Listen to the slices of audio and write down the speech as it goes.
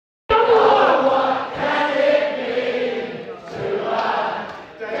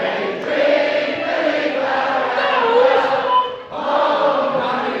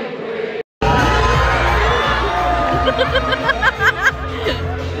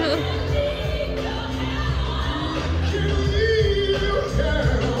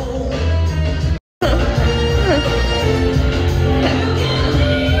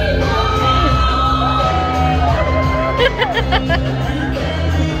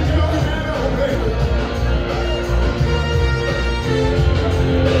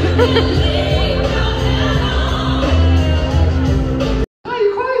Why are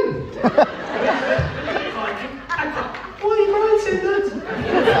you crying? Why are you crying, Sidney? You've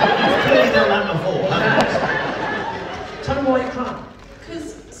clearly done that before. Tell me why you crying. Because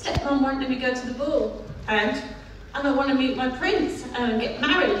stepmom won't let me go to the ball. And I want to meet my prince and get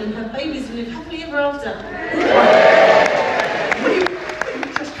married and have babies and live happily ever after. you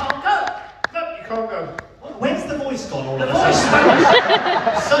just can't go. No, you can't go. Where's the voice gone all of a voice sudden?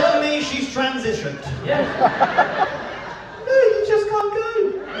 Suddenly she's transitioned. Yeah. No, you just can't go.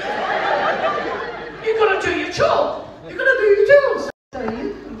 You've got to do your job. You've got to do your jobs. So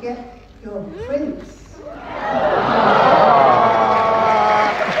you can get your prince.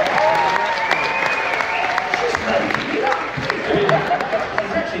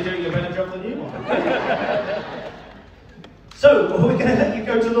 She's actually doing a better job than you are. So, we're going to let you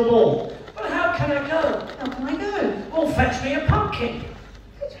go to the ball. But how can I go? How can I go? Well, fetch me a pumpkin.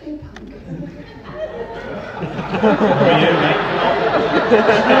 Fetch me a pumpkin. For you, mate.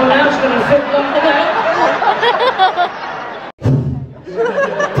 No one else going to fit like that.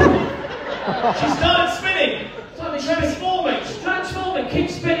 She started spinning. Transforming, keep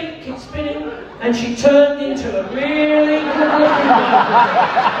spinning, and she turned into a really good looking girl.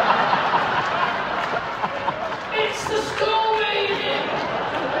 It's the school meeting!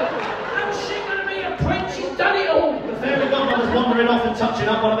 How's she going to be a prince? She's done it all! The fairy godmother's wandering off and touching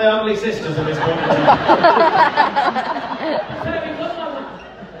up one of their ugly sisters at this point in time. Fairy godmother,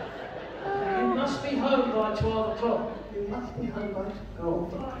 you must be home by 12 o'clock. You must be home by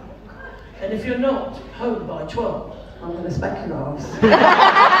 12. And if you're not home by 12, I'm going to smack your arse.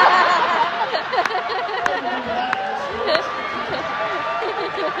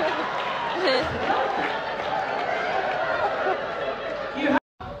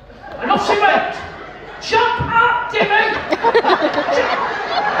 and off she went! Jump up, Dimmy!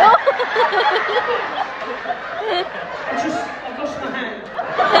 I've lost my hand.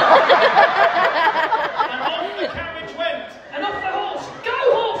 And off the carriage went. And off the horse. Go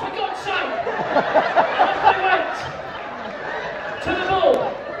horse, for God's sake! And off they went. To the ball.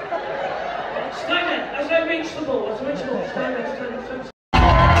 Stay there. As they reach the ball. Stay there.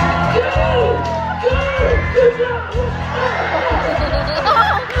 Go! Go! Good luck!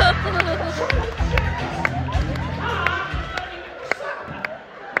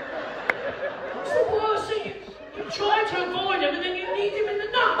 What's the worst thing? You try to avoid him and then you need him in the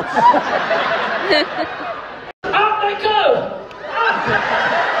nuts. Up they go! Up!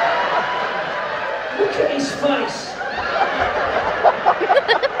 Look at his face.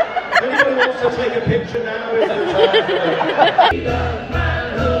 Anybody wants to take a picture now? Is there time for it?